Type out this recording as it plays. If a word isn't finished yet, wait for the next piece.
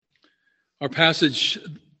Our passage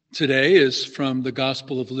today is from the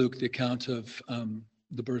Gospel of Luke, the account of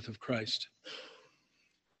the birth of Christ.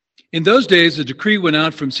 In those days, a decree went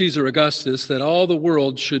out from Caesar Augustus that all the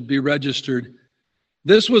world should be registered.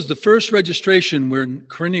 This was the first registration when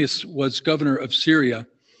Quirinius was governor of Syria.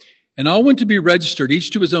 And all went to be registered, each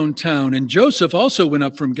to his own town. And Joseph also went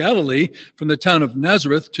up from Galilee, from the town of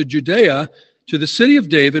Nazareth to Judea, to the city of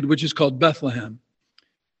David, which is called Bethlehem,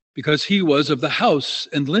 because he was of the house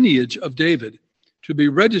and lineage of David, to be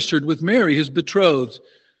registered with Mary, his betrothed,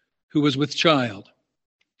 who was with child.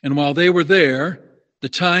 And while they were there, the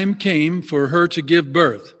time came for her to give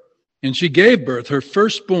birth. And she gave birth, her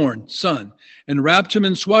firstborn son, and wrapped him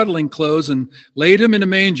in swaddling clothes and laid him in a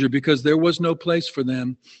manger, because there was no place for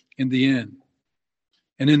them in the inn.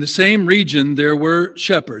 And in the same region there were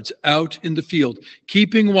shepherds out in the field,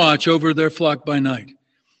 keeping watch over their flock by night.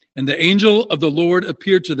 And the angel of the Lord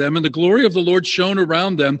appeared to them, and the glory of the Lord shone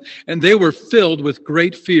around them, and they were filled with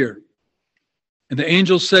great fear. And the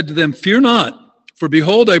angel said to them, "Fear not, for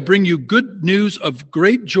behold, I bring you good news of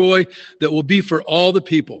great joy that will be for all the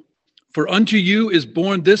people. For unto you is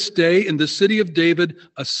born this day in the city of David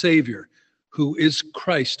a Savior, who is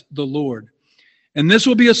Christ the Lord. And this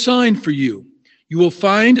will be a sign for you. You will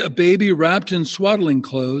find a baby wrapped in swaddling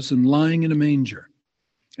clothes and lying in a manger."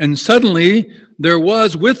 And suddenly there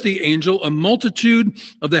was with the angel a multitude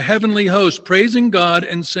of the heavenly host, praising God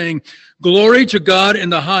and saying, "Glory to God in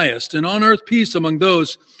the highest, and on earth peace among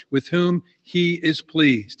those with whom he is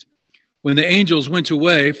pleased." When the angels went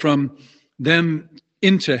away from them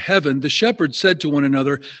into heaven, the shepherds said to one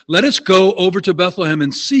another, "Let us go over to Bethlehem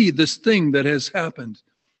and see this thing that has happened,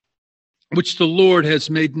 which the Lord has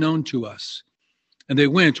made known to us." And they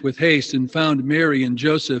went with haste and found Mary and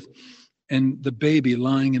Joseph and the baby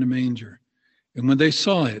lying in a manger. And when they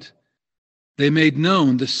saw it, they made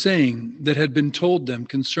known the saying that had been told them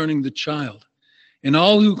concerning the child. And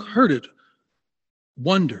all who heard it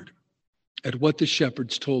wondered at what the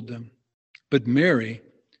shepherds told them. But Mary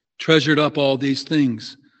treasured up all these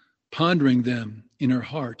things, pondering them in her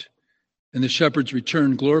heart. And the shepherds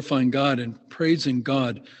returned, glorifying God and praising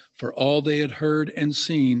God for all they had heard and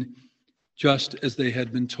seen, just as they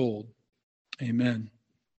had been told. Amen.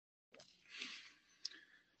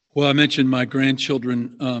 Well, I mentioned my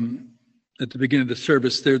grandchildren at the beginning of the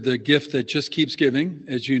service. They're the gift that just keeps giving,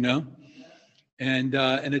 as you know. And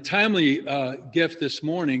a timely gift this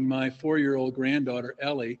morning, my 4-year-old granddaughter,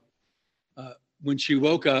 Ellie, when she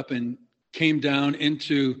woke up and came down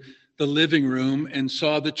into the living room and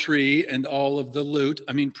saw the tree and all of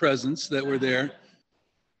the presents that were there,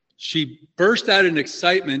 she burst out in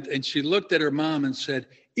excitement and she looked at her mom and said,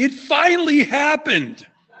 "It finally happened."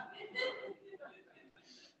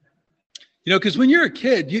 You know, because when you're a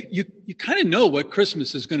kid, you kind of know what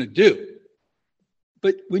Christmas is going to do.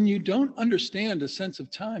 But when you don't understand a sense of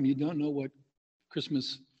time, you don't know what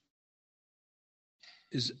Christmas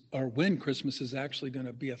is, or when Christmas is actually going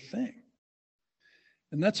to be a thing.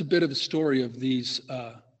 And that's a bit of a story of these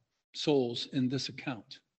souls in this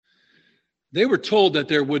account. They were told that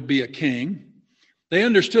there would be a king. They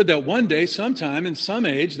understood that one day, sometime in some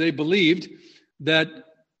age, they believed that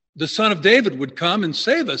the Son of David would come and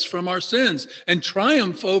save us from our sins and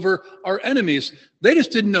triumph over our enemies. They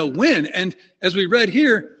just didn't know when. And as we read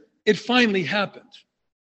here, it finally happened.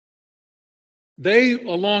 They,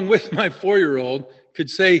 along with my 4-year-old, could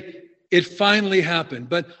say, it finally happened.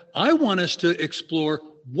 But I want us to explore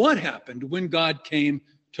what happened when God came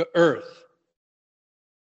to earth.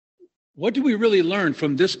 What do we really learn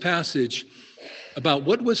from this passage about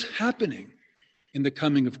what was happening in the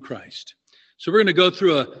coming of Christ? So we're going to go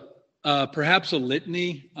through perhaps a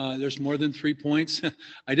litany. There's more than 3 points.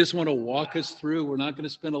 I just want to walk us through. We're not going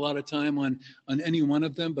to spend a lot of time on any one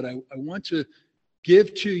of them, but I want to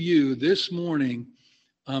give to you this morning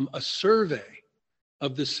a survey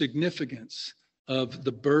of the significance of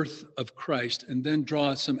the birth of Christ, and then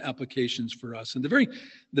draw some applications for us. And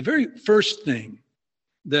the very first thing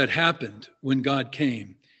that happened when God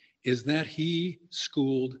came is that he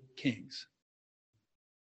schooled kings.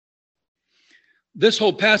 This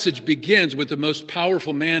whole passage begins with the most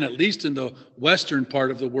powerful man, at least in the western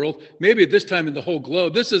part of the world, maybe at this time in the whole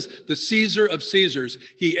globe. This is the Caesar of Caesars.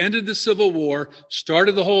 He ended the Civil War,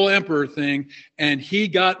 started the whole emperor thing, and he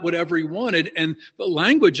got whatever he wanted. And the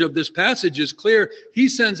language of this passage is clear. He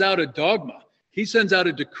sends out a dogma. He sends out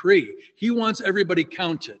a decree. He wants everybody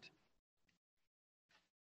counted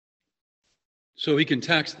so he can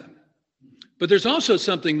tax them. But there's also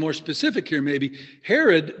something more specific here, maybe.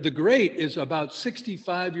 Herod the Great is about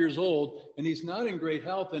 65 years old, and he's not in great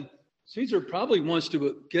health. And Caesar probably wants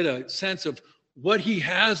to get a sense of what he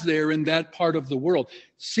has there in that part of the world.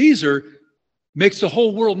 Caesar makes the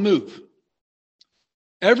whole world move.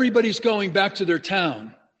 Everybody's going back to their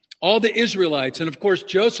town. All the Israelites. And of course,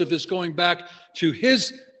 Joseph is going back to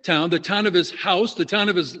his town, the town of his house, the town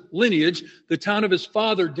of his lineage, the town of his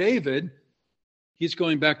father David. He's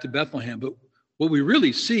going back to Bethlehem. But what we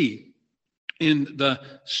really see in the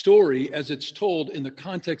story as it's told in the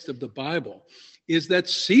context of the Bible is that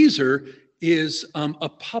Caesar is a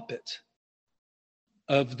puppet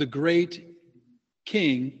of the great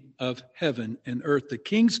King of heaven and earth. The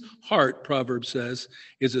king's heart, Proverbs says,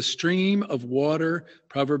 is a stream of water,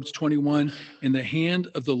 Proverbs 21, in the hand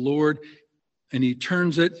of the Lord, and he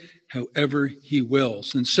turns it however he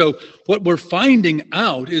wills. And so what we're finding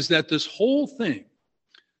out is that this whole thing,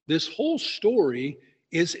 this whole story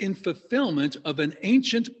is in fulfillment of an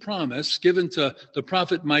ancient promise given to the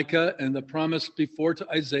prophet Micah, and the promise before to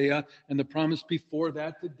Isaiah, and the promise before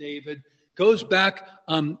that to David. Goes back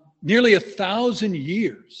nearly 1,000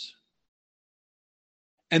 years.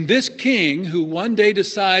 And this king, who one day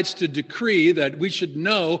decides to decree that we should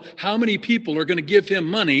know how many people are going to give him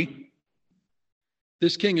money,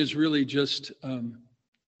 this king is really just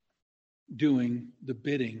doing the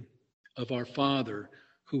bidding of our Father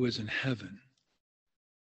who is in heaven.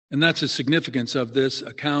 And that's the significance of this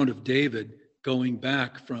account of David going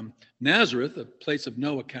back from Nazareth, a place of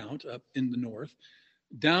no account up in the north,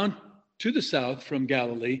 down to the south from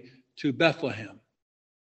Galilee to Bethlehem.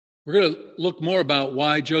 We're going to look more about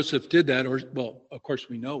why Joseph did that, or, well, of course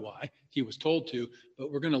we know why he was told to,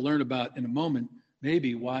 but we're going to learn about in a moment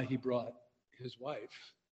maybe why he brought his wife.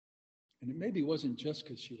 And it maybe wasn't just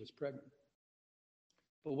because she was pregnant.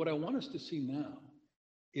 But what I want us to see now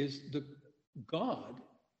is the God,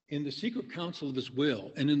 in the secret counsel of his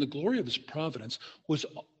will and in the glory of his providence, was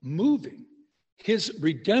moving his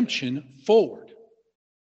redemption forward.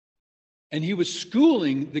 And he was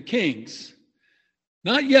schooling the kings.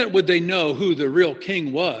 Not yet would they know who the real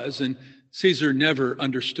king was, and Caesar never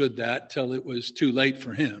understood that till it was too late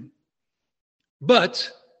for him. But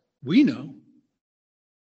we know.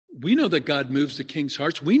 We know that God moves the king's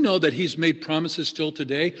hearts. We know that he's made promises still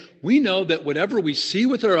today. We know that whatever we see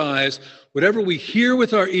with our eyes, whatever we hear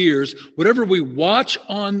with our ears, whatever we watch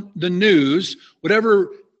on the news,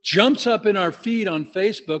 whatever jumps up in our feed on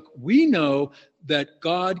Facebook, we know that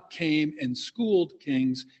God came and schooled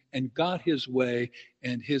kings and got his way,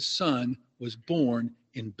 and his son was born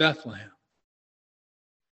in Bethlehem.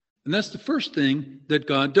 And that's the first thing that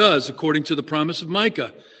God does, according to the promise of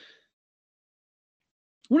Micah.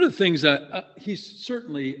 One of the things that he's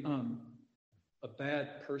certainly a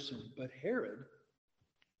bad person, but Herod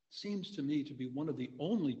seems to me to be one of the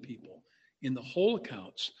only people in the whole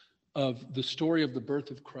accounts of the story of the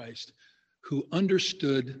birth of Christ who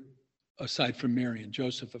understood, aside from Mary and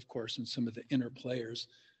Joseph, of course, and some of the inner players,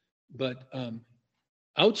 but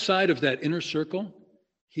outside of that inner circle,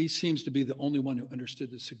 he seems to be the only one who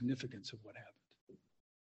understood the significance of what happened.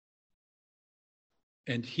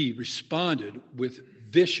 And he responded with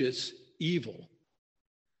vicious evil.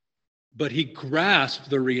 But he grasped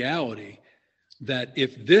the reality that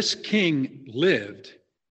if this king lived,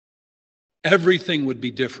 everything would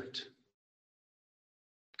be different.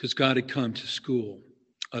 Because God had come to school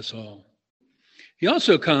us all. He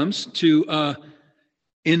also comes to,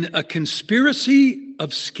 in a conspiracy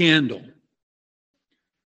of scandal.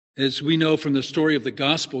 As we know from the story of the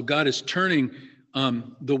gospel, God is turning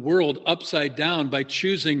the world upside down by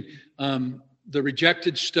choosing the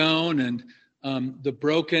rejected stone and the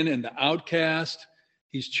broken and the outcast.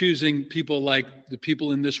 He's choosing people like the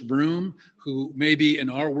people in this room who maybe in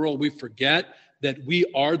our world we forget that we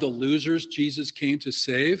are the losers Jesus came to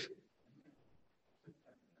save.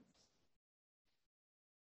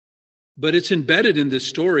 But it's embedded in this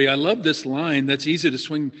story. I love this line that's easy to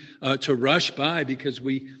swing, to rush by because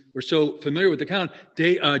we're so familiar with the account.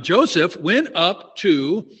 Joseph went up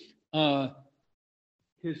to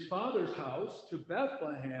his father's house, to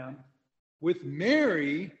Bethlehem, with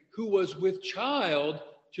Mary, who was with child,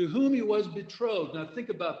 to whom he was betrothed. Now think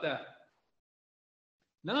about that.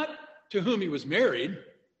 Not to whom he was married,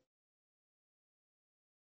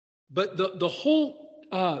 but the whole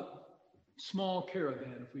small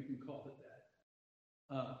caravan, if we can call it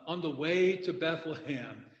that, on the way to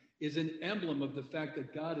Bethlehem is an emblem of the fact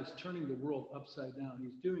that God is turning the world upside down.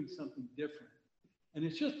 He's doing something different. And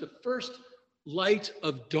it's just the first light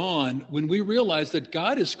of dawn when we realize that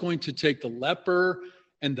God is going to take the leper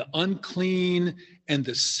and the unclean and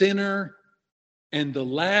the sinner and the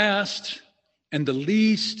last and the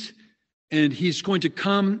least, and he's going to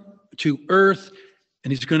come to earth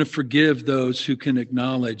and he's going to forgive those who can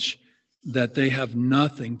acknowledge that they have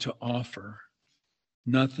nothing to offer,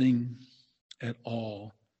 nothing at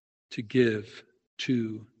all to give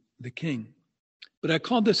to the king. But I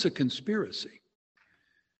call this a conspiracy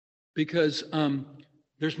because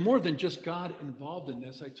there's more than just God involved in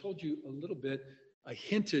this. I told you a little bit, I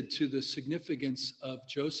hinted to the significance of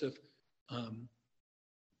Joseph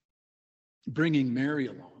bringing Mary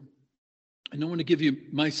along. And I want to give you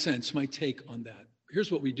my sense, my take on that.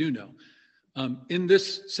 Here's what we do know. In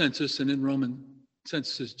this census and in Roman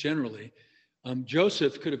censuses generally,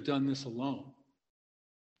 Joseph could have done this alone.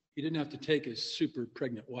 He didn't have to take his super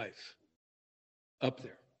pregnant wife up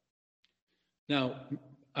there. Now,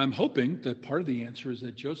 I'm hoping that part of the answer is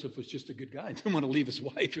that Joseph was just a good guy. He didn't want to leave his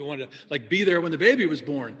wife. He wanted to be there when the baby was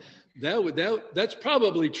born. That's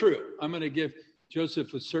probably true. I'm going to give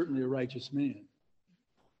Joseph was certainly a righteous man.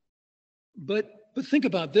 But think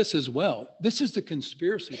about this as well. This is the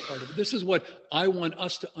conspiracy part of it. This is what I want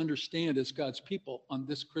us to understand as God's people on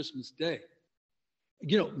this Christmas day.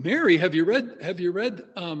 Mary, have you read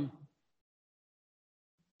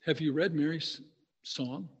Mary's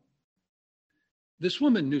song? This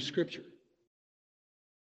woman knew Scripture.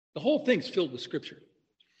 The whole thing's filled with Scripture.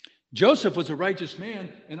 Joseph was a righteous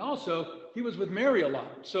man, and also he was with Mary a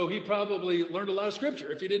lot, so he probably learned a lot of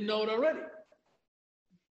Scripture if he didn't know it already.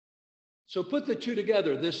 So put the two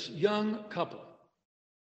together, this young couple,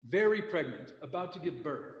 very pregnant, about to give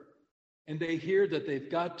birth, and they hear that they've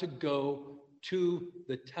got to go to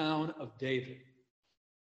the town of David.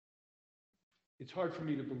 It's hard for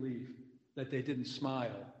me to believe that they didn't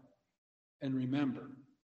smile and remember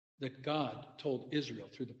that God told Israel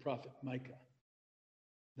through the prophet Micah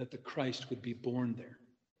that the Christ would be born there.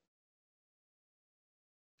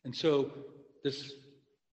 And so this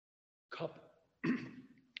couple,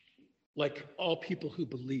 like all people who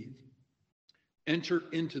believe, enter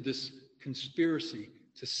into this conspiracy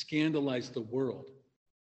to scandalize the world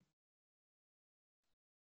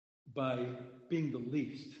by being the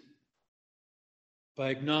least, by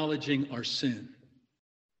acknowledging our sin,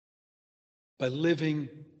 by living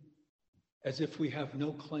as if we have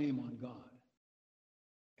no claim on God.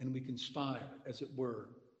 And we conspire, as it were,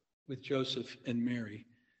 with Joseph and Mary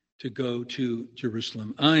to go to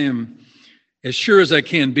Jerusalem. I am as sure as I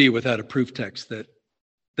can be without a proof text that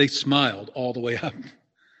they smiled all the way up.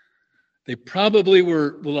 They probably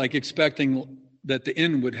were like expecting that the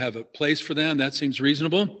inn would have a place for them. That seems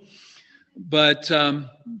reasonable. But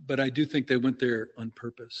I do think they went there on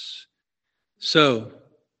purpose. So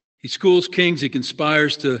he schools kings. He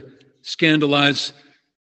conspires to scandalize.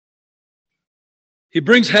 He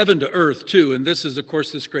brings heaven to earth, too. And this is, of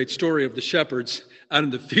course, this great story of the shepherds out in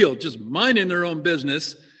the field, just minding their own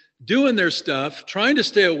business, doing their stuff, trying to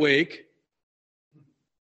stay awake.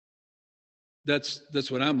 That's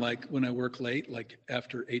what I'm like when I work late, like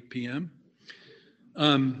after 8 p.m.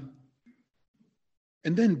 And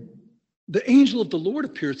then the angel of the Lord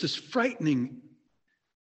appears, this frightening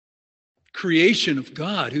creation of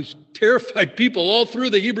God who's terrified people all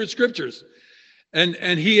through the Hebrew Scriptures. And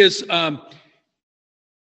he is,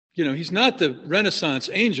 he's not the Renaissance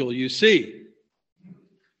angel you see.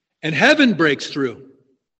 And heaven breaks through.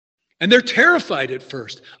 And they're terrified at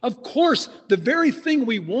first. Of course, the very thing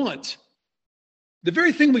we want, the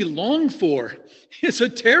very thing we long for, is a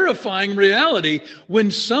terrifying reality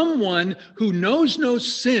when someone who knows no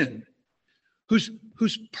sin,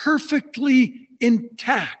 who's perfectly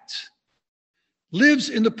intact, lives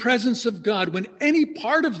in the presence of God. When any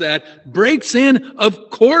part of that breaks in, of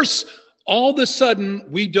course, all of a sudden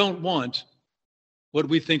we don't want what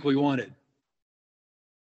we think we wanted.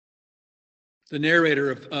 The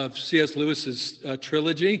narrator of C.S. Lewis's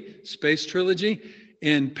trilogy, Space Trilogy,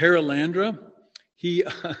 in Paralandra, he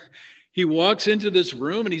walks into this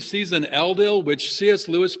room and he sees an Eldil, which C.S.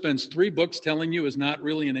 Lewis spends 3 books telling you is not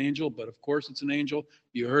really an angel, but of course it's an angel.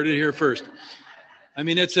 You heard it here first. I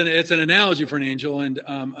mean, it's an analogy for an angel, and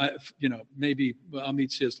maybe I'll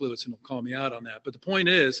meet C.S. Lewis and he'll call me out on that. But the point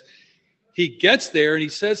is, he gets there and he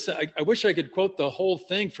says, I wish I could quote the whole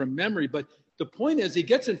thing from memory, but the point is, he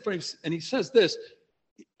gets in front of him and he says this: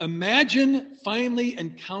 imagine finally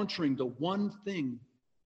encountering the one thing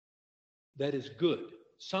that is good,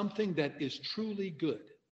 something that is truly good,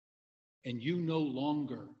 and you no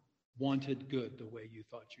longer wanted good the way you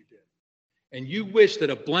thought you did. And you wish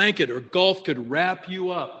that a blanket or gulf could wrap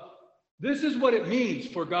you up. This is what it means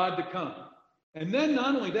for God to come. And then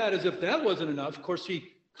not only that, as if that wasn't enough, of course, he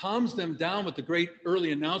calms them down with the great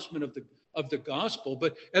early announcement of the gospel.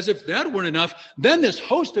 But as if that weren't enough, then this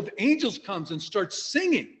host of angels comes and starts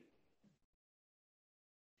singing.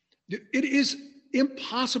 It is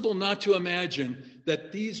impossible not to imagine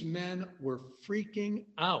that these men were freaking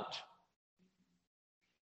out.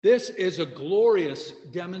 This is a glorious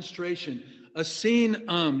demonstration, a scene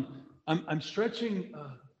I'm stretching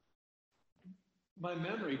my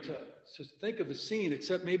memory to think of a scene,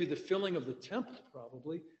 except maybe the filling of the temple,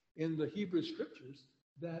 probably, in the Hebrew scriptures,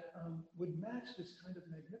 that would match this kind of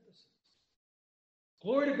magnificence.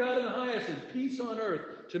 Glory to God in the highest, and peace on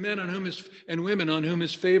earth to men on whom and women on whom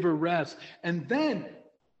his favor rests. And then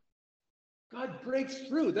God breaks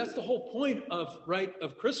through. That's the whole point of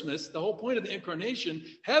Christmas, the whole point of the incarnation.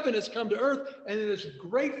 Heaven has come to earth, and in this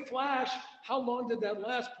great flash, how long did that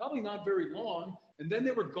last? Probably not very long. And then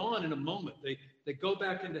they were gone in a moment. They go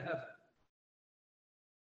back into heaven.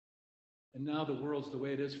 And now the world's the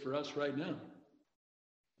way it is for us right now.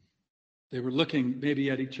 They were looking maybe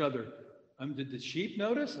at each other. Did the sheep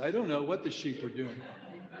notice? I don't know what the sheep were doing.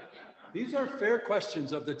 These are fair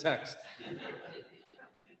questions of the text.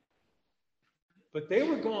 But they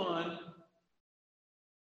were gone,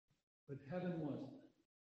 but heaven wasn't.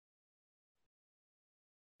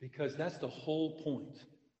 Because that's the whole point.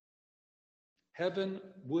 Heaven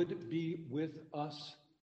would be with us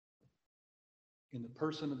in the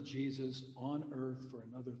person of Jesus on earth for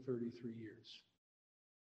another 33 years.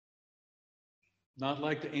 Not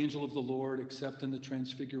like the angel of the Lord, except in the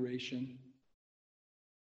transfiguration.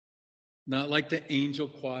 Not like the angel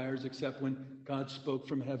choirs, except when God spoke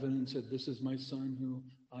from heaven and said, "This is my son who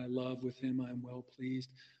I love, with him I am well pleased."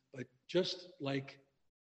 But just like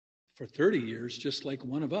for 30 years, just like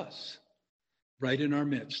one of us, right in our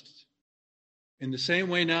midst. In the same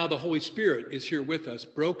way now, the Holy Spirit is here with us,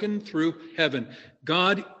 broken through heaven.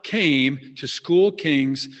 God came to school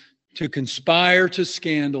kings to conspire, to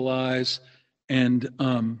scandalize, and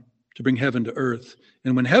to bring heaven to earth.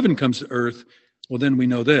 And when heaven comes to earth, well, then we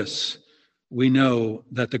know this. We know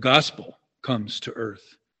that the gospel comes to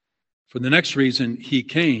earth. For the next reason he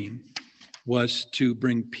came was to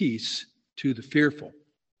bring peace to the fearful.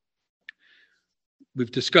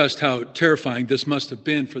 We've discussed how terrifying this must have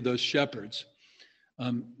been for those shepherds.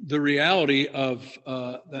 The reality of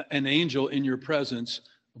an angel in your presence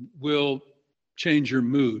will change your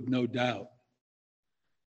mood, no doubt.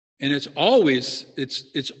 And it's always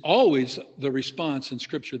the response in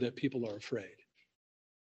Scripture that people are afraid.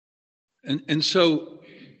 And so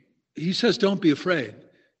he says, don't be afraid.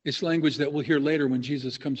 It's language that we'll hear later when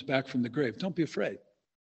Jesus comes back from the grave. Don't be afraid.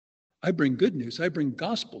 I bring good news. I bring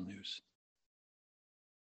gospel news.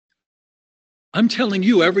 I'm telling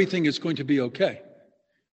you everything is going to be okay.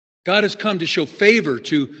 God has come to show favor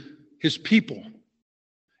to his people.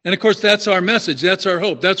 And of course, that's our message. That's our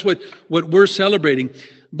hope. That's what we're celebrating.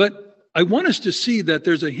 But I want us to see that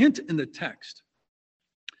there's a hint in the text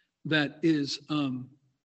that is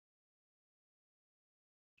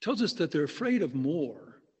tells us that they're afraid of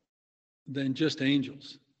more than just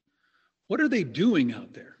angels. What are they doing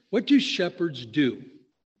out there? What do shepherds do?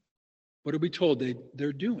 What are we told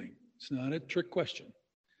they're doing? It's not a trick question.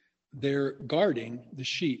 They're guarding the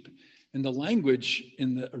sheep. And the language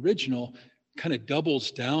in the original kind of doubles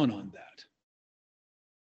down on that.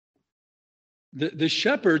 The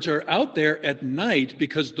shepherds are out there at night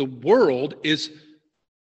because the world is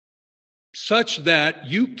such that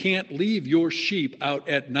you can't leave your sheep out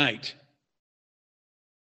at night.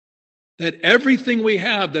 That everything we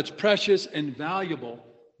have that's precious and valuable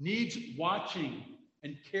needs watching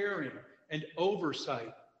and caring and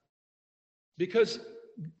oversight. Because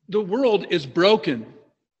the world is broken.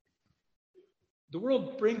 The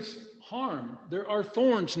world brings harm. There are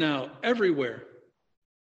thorns now everywhere.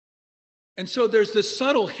 And so there's this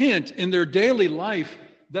subtle hint in their daily life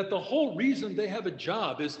that the whole reason they have a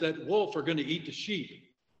job is that wolves are going to eat the sheep.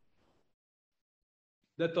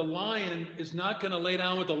 That the lion is not going to lay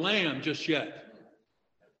down with the lamb just yet.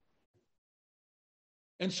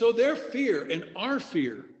 And so their fear and our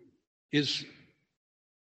fear is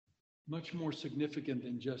much more significant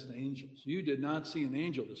than just angels. You did not see an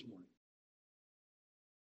angel this morning.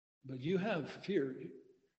 But you have fear.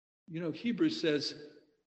 You know, Hebrews says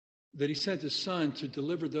that he sent his son to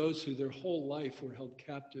deliver those who their whole life were held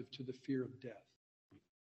captive to the fear of death.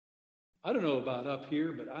 I don't know about up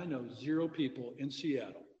here, but I know 0 people in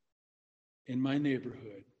Seattle, in my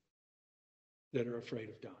neighborhood, that are afraid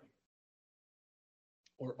of dying.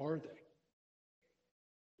 Or are they?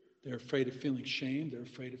 They're afraid of feeling shame. They're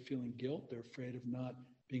afraid of feeling guilt. They're afraid of not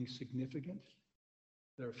being significant.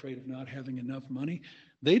 They're afraid of not having enough money.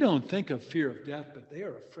 They don't think of fear of death, but they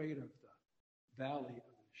are afraid of the valley of the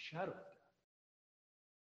shadow of death.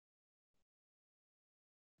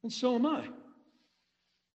 And so am I.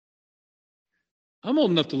 I'm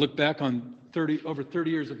old enough to look back on over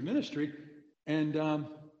 30 years of ministry, and I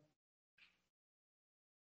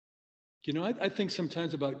think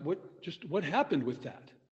sometimes about what happened with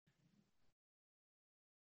that.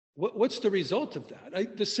 What's the result of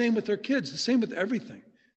that? The same with our kids, the same with everything.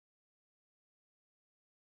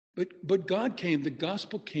 But God came, the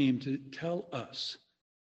gospel came to tell us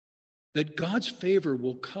that God's favor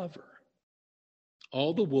will cover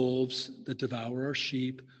all the wolves that devour our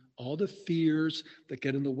sheep, all the fears that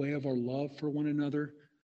get in the way of our love for one another,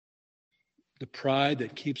 the pride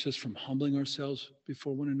that keeps us from humbling ourselves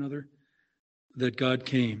before one another, that God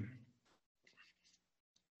came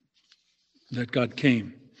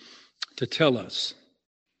to tell us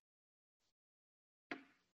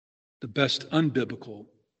the best unbiblical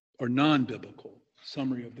or non-biblical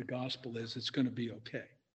summary of the gospel is it's going to be okay.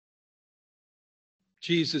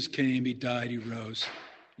 Jesus came, he died, he rose.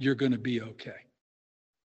 You're going to be okay.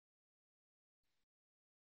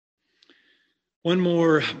 One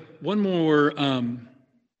more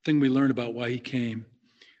thing we learn about why he came,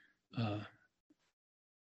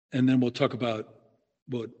 and then we'll talk about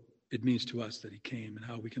what it means to us that he came and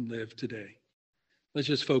how we can live today. Let's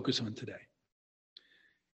just focus on today.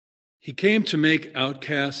 He came to make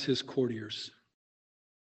outcasts his courtiers.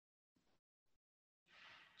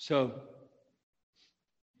 So,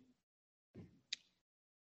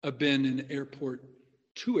 I've been in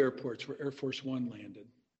two airports where Air Force One landed.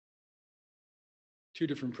 Two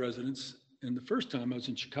different presidents. And the first time I was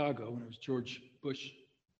in Chicago when it was George Bush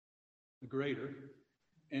the Greater.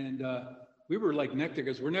 And we were like next to,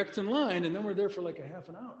 because we're next in line, and then we're there for like a half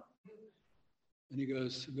an hour. And he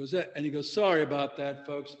goes, sorry about that,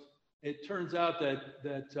 folks. It turns out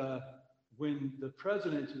that when the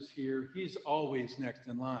president is here, he's always next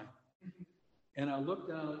in line. And I looked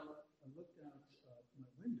out my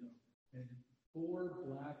window, and 4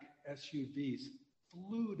 black SUVs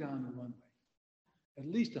flew down the runway, at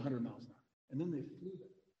least 100 miles an hour. And then they flew there.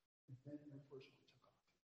 And then Air Force One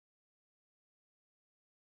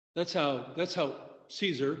took off. That's how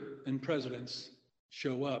Caesar and presidents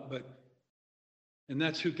show up, and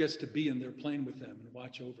that's who gets to be in their plane with them and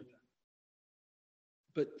watch over them.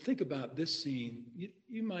 But think about this scene.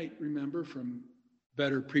 You might remember from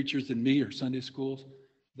better preachers than me or Sunday schools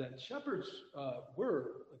that shepherds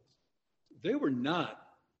were not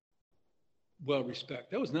well respected.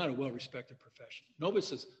 That was not a well-respected profession. Nobody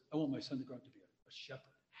says, I want my son to grow up to be a shepherd,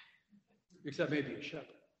 except maybe a shepherd.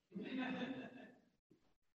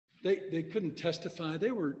 They couldn't testify.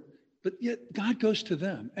 But yet God goes to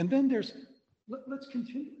them. And then let's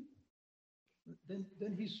continue. Then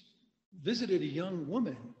he's visited a young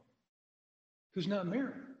woman who's not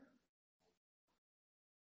married.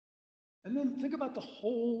 And then think about the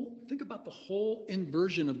whole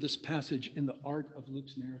inversion of this passage in the art of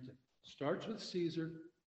Luke's narrative. Starts with Caesar,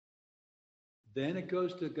 then it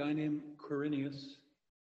goes to a guy named Quirinius,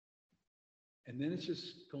 and then it's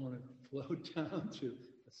just going to flow down to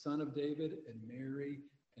the son of David and Mary,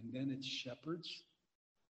 and then it's shepherds.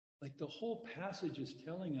 Like the whole passage is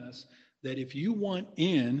telling us that if you want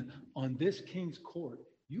in on this king's court,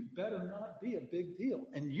 you better not be a big deal.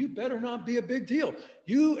 And you better not be a big deal.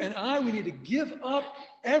 You and I, we need to give up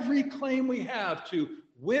every claim we have to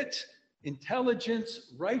wit,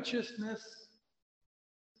 intelligence, righteousness,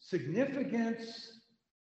 significance,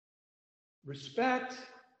 respect.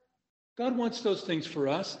 God wants those things for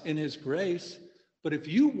us in his grace. But if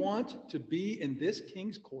you want to be in this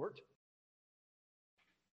king's court,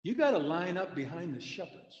 you got to line up behind the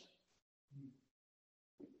shepherds.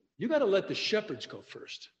 You got to let the shepherds go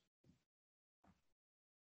first.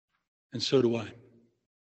 And so do I.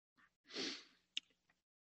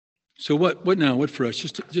 So what now? What for us?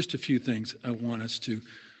 Just a few things I want us to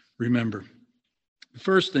remember. The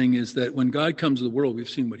first thing is that when God comes to the world, we've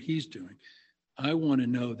seen what he's doing. I want to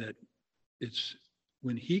know that it's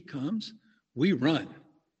when he comes, we run.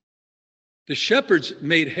 The shepherds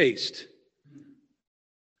made haste.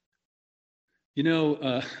 You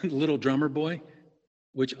know, Little Drummer Boy,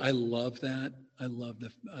 which I love that. I love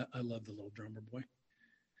the Little Drummer Boy.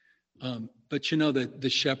 But you know that the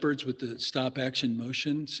shepherds with the stop action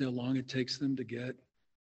motion, see how long it takes them to get,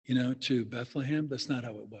 to Bethlehem? That's not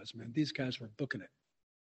how it was, man. These guys were booking it.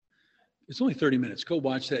 It's only 30 minutes. Go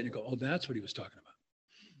watch that and you go, oh, that's what he was talking about.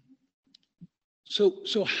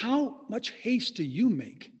 So how much haste do you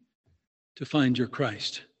make to find your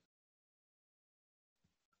Christ?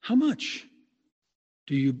 How much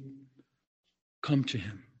do you come to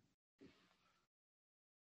him?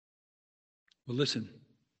 Well, listen.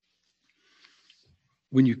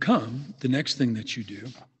 When you come, the next thing that you do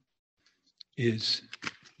is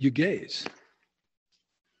you gaze.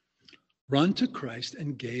 Run to Christ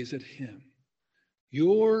and gaze at him.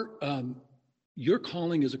 Your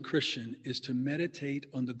calling as a Christian is to meditate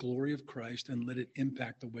on the glory of Christ and let it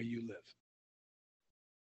impact the way you live.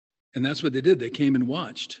 And that's what they did. They came and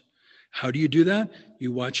watched. How do you do that?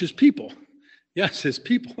 You watch his people. Yes, his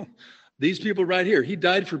people. These people right here. He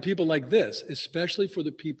died for people like this, especially for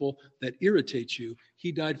the people that irritate you.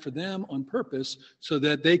 He died for them on purpose so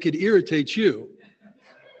that they could irritate you.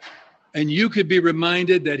 And you could be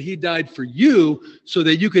reminded that he died for you so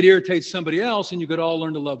that you could irritate somebody else and you could all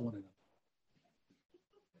learn to love one another.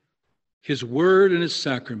 His word and his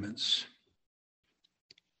sacraments.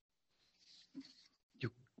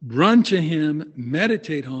 You run to him,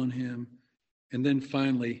 meditate on him, and then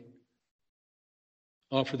finally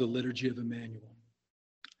offer the liturgy of Emmanuel.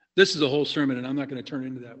 This is a whole sermon, and I'm not going to turn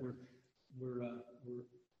into that. We're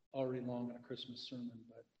already long on a Christmas sermon,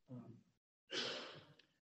 but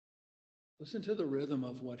listen to the rhythm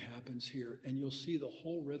of what happens here, and you'll see the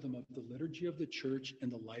whole rhythm of the liturgy of the church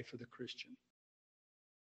and the life of the Christian.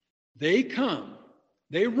 They come,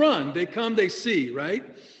 they run, they come, they see, right?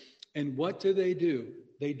 And what do?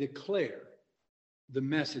 They declare the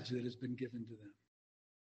message that has been given to them.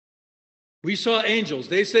 We saw angels.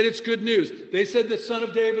 They said it's good news. They said the Son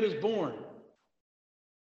of David is born.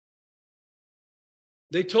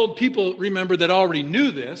 They told people, remember, that already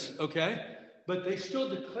knew this, okay? But they still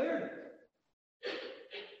declared it.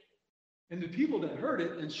 And the people that heard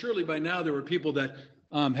it, and surely by now there were people that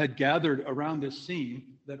had gathered around this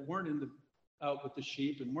scene that weren't out with the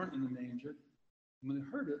sheep and weren't in the manger. And when they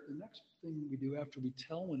heard it, the next thing we do after we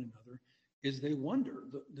tell one another is they wonder,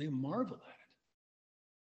 they marvel at it.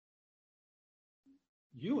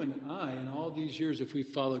 You and I, in all these years, if we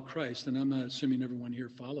followed Christ, and I'm not assuming everyone here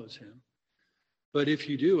follows him, but if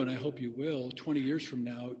you do, and I hope you will, 20 years from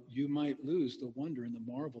now, you might lose the wonder and the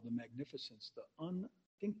marvel, the magnificence, the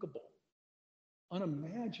unthinkable,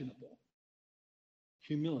 unimaginable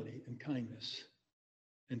humility and kindness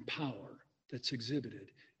and power that's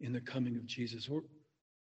exhibited in the coming of Jesus. Or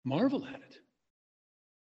marvel at it.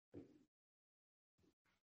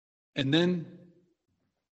 And then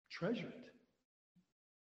treasure it.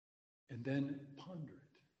 And then ponder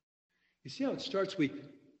it. You see how it starts?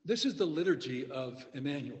 This is the liturgy of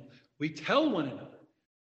Emmanuel. We tell one another.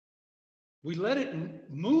 We let it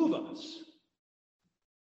move us.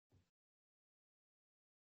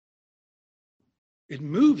 It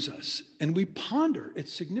moves us, and we ponder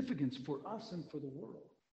its significance for us and for the world.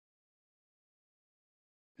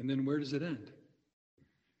 And then where does it end?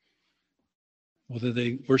 Whether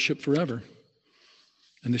they worship forever.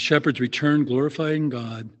 And the shepherds return glorifying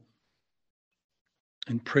God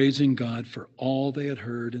and praising God for all they had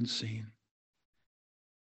heard and seen.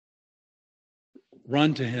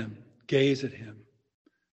 Run to him, gaze at him,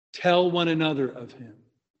 tell one another of him,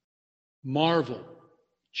 marvel,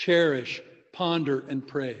 cherish, ponder, and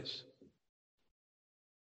praise.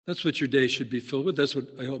 That's what your day should be filled with. That's what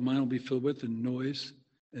I hope mine will be filled with, and noise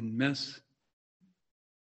and mess.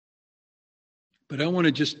 But I want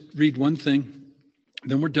to just read one thing,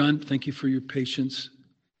 then we're done. Thank you for your patience.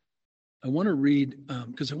 I want to read,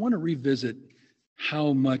 because I want to revisit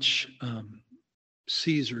how much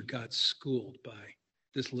Caesar got schooled by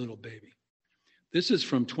this little baby. This is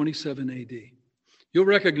from 27 AD. You'll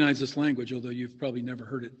recognize this language, although you've probably never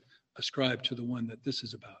heard it ascribed to the one that this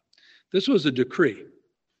is about. This was a decree,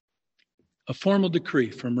 a formal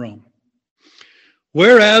decree from Rome.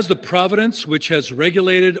 Whereas the providence which has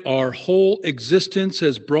regulated our whole existence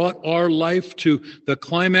has brought our life to the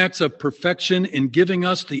climax of perfection in giving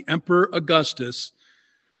us the Emperor Augustus,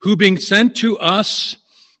 who being sent to us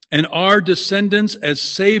and our descendants as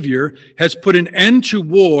Savior, has put an end to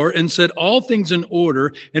war and set all things in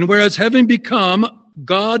order, and whereas having become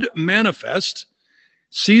God manifest,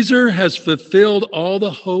 Caesar has fulfilled all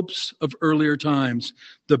the hopes of earlier times.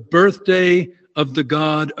 The birthday of the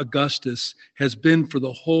god Augustus has been for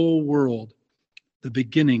the whole world the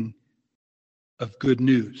beginning of good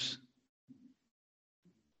news.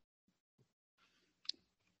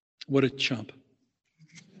 What a chump.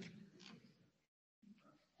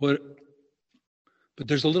 But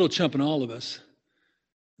there's a little chump in all of us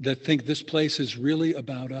that think this place is really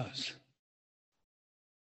about us.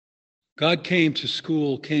 God came to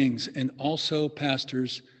school kings and also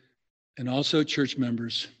pastors and also church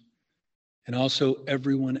members and also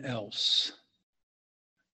everyone else.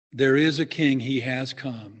 There is a king, he has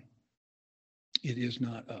come. It is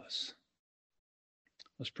not us.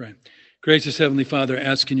 Let's pray. Gracious Heavenly Father,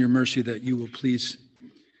 ask in your mercy that you will please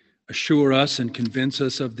assure us and convince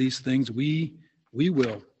us of these things. We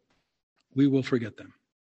will forget them.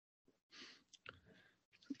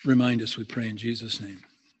 Remind us, we pray in Jesus' name.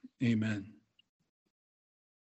 Amen.